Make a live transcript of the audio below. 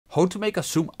How to make a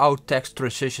zoom out text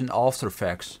transition in After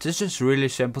Effects. This is really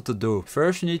simple to do.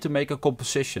 First you need to make a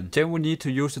composition. Then we need to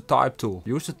use the type tool.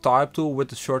 Use the type tool with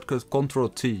the shortcut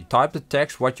Ctrl T. Type the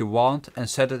text what you want and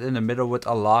set it in the middle with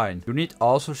a line. You need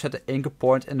also set the anchor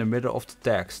point in the middle of the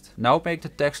text. Now make the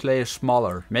text layer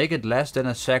smaller. Make it less than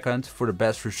a second for the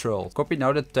best result. Copy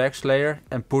now the text layer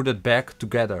and put it back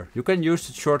together. You can use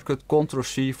the shortcut Ctrl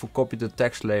C for copy the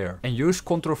text layer. And use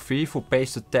Ctrl V for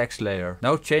paste the text layer.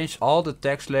 Now change all the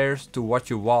text layers to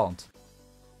what you want.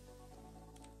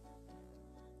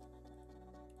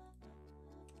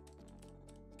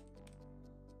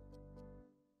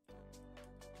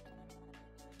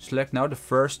 Select now the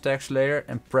first text layer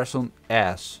and press on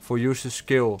S for use the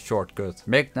scale shortcut.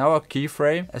 Make now a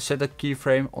keyframe and set a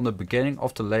keyframe on the beginning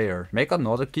of the layer. Make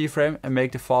another keyframe and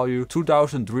make the value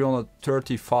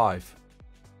 2335.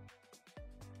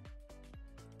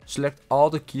 Select all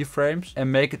the keyframes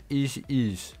and make it easy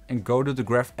ease and go to the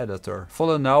graph editor.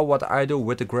 Follow now what I do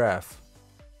with the graph.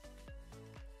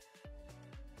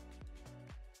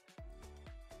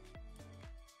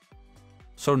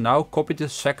 So now copy the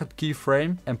second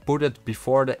keyframe and put it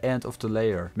before the end of the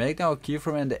layer. Make now a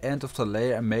keyframe at the end of the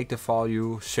layer and make the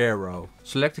value 0.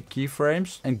 Select the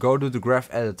keyframes and go to the graph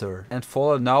editor and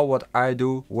follow now what I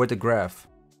do with the graph.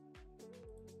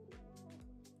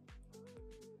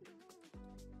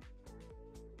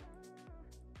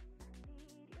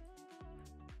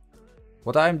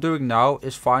 What I am doing now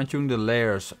is fine tuning the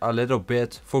layers a little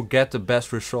bit to get the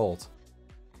best result.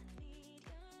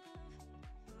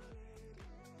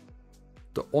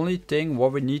 The only thing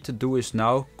what we need to do is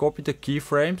now copy the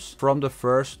keyframes from the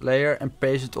first layer and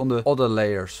paste it on the other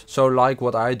layers. So like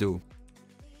what I do.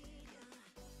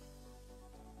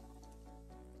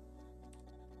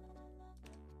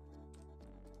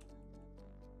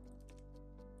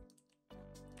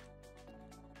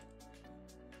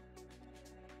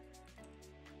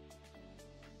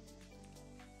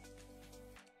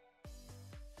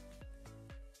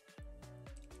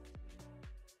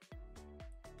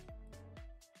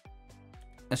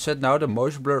 And set now the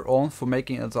motion blur on for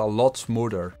making it a lot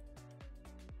smoother.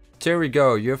 There we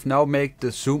go, you have now made the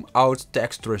zoom out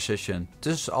text transition.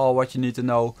 This is all what you need to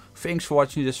know. Thanks for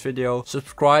watching this video.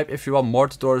 Subscribe if you want more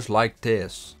tutorials like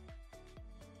this.